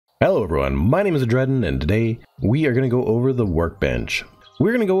Hello everyone, my name is Adreden, and today we are going to go over the Workbench.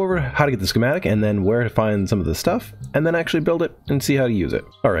 We're going to go over how to get the schematic and then where to find some of the stuff and then actually build it and see how to use it.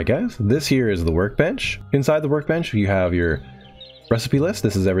 Alright guys, this here is the Workbench. Inside the Workbench you have your recipe list.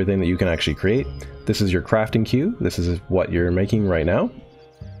 This is everything that you can actually create. This is your crafting queue. This is what you're making right now.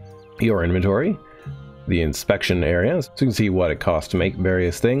 Your inventory. The inspection area, so you can see what it costs to make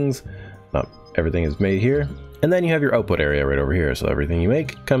various things. Not everything is made here. And then you have your output area right over here, so everything you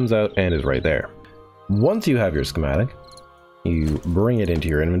make comes out and is right there. Once you have your schematic, you bring it into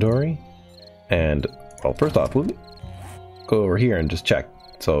your inventory, and, well, first off, we'll go over here and just check.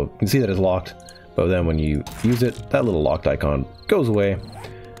 So you can see that it's locked, but then when you use it, that little locked icon goes away,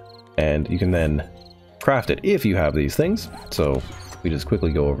 and you can then craft it if you have these things. So we just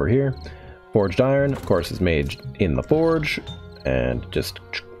quickly go over here. Forged iron, of course, is made in the forge, and just,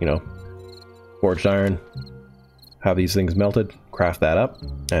 you know, forged iron. Have these things melted, craft that up,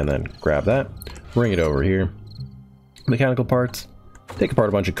 and then grab that, bring it over here. Mechanical parts, take apart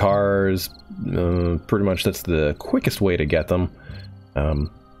a bunch of cars, pretty much that's the quickest way to get them.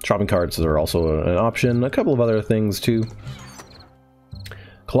 Shopping carts are also an option, a couple of other things too.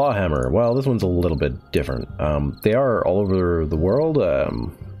 Claw hammer, well, this one's a little bit different. They are all over the world.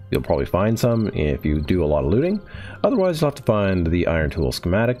 You'll probably find some if you do a lot of looting. Otherwise, you'll have to find the iron tool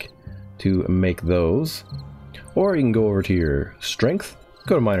schematic to make those. Or you can go over to your strength,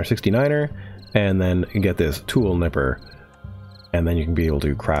 go to miner 69er, and then get this tool nipper, and then you can be able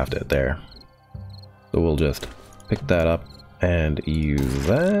to craft it there. So we'll just pick that up and use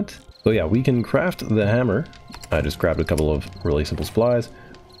that. So yeah, we can craft the hammer. I just grabbed a couple of really simple supplies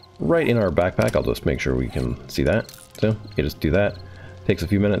right in our backpack. I'll just make sure we can see that. So you just do that. Takes a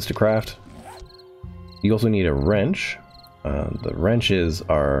few minutes to craft. You also need a wrench. The wrenches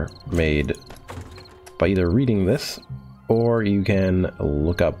are made by either reading this, or you can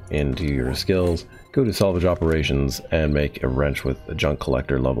look up into your skills, go to salvage operations, and make a wrench with a junk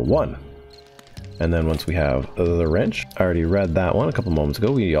collector level 1. And then once we have the wrench, I already read that one a couple moments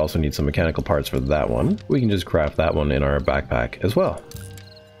ago, we also need some mechanical parts for that one. We can just craft that one in our backpack as well.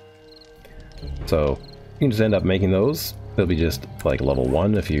 So you can just end up making those. They'll be just like level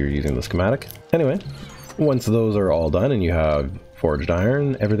 1 if you're using the schematic. Anyway, once those are all done and you have forged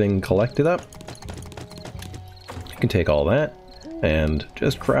iron, everything collected up, you can take all that and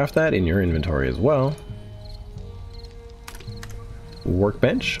just craft that in your inventory as well.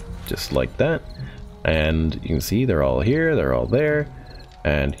 Workbench, just like that. And you can see they're all here, they're all there,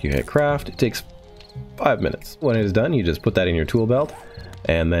 and you hit craft. It takes 5 minutes. When it is done, you just put that in your tool belt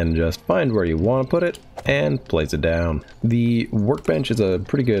and then just find where you want to put it and place it down. The Workbench is a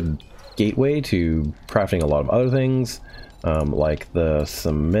pretty good gateway to crafting a lot of other things, like the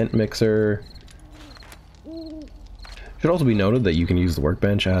cement mixer. It should also be noted that you can use the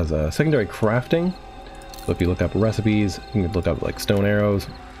Workbench as a secondary crafting. So if you look up recipes, you can look up like stone arrows,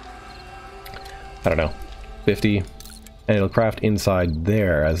 I don't know, 50, and it'll craft inside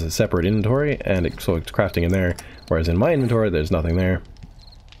there as a separate inventory, and so it's crafting in there, whereas in my inventory there's nothing there.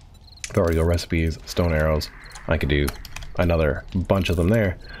 If I already go recipes, stone arrows, I could do another bunch of them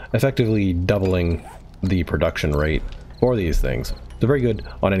there, effectively doubling the production rate for these things. They're very good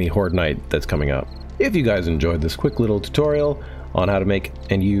on any horde night that's coming up. If you guys enjoyed this quick little tutorial on how to make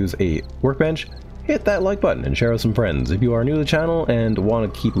and use a Workbench, hit that like button and share with some friends. If you are new to the channel and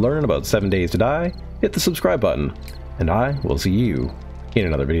want to keep learning about 7 Days to Die, hit the subscribe button. And I will see you in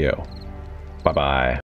another video. Bye bye.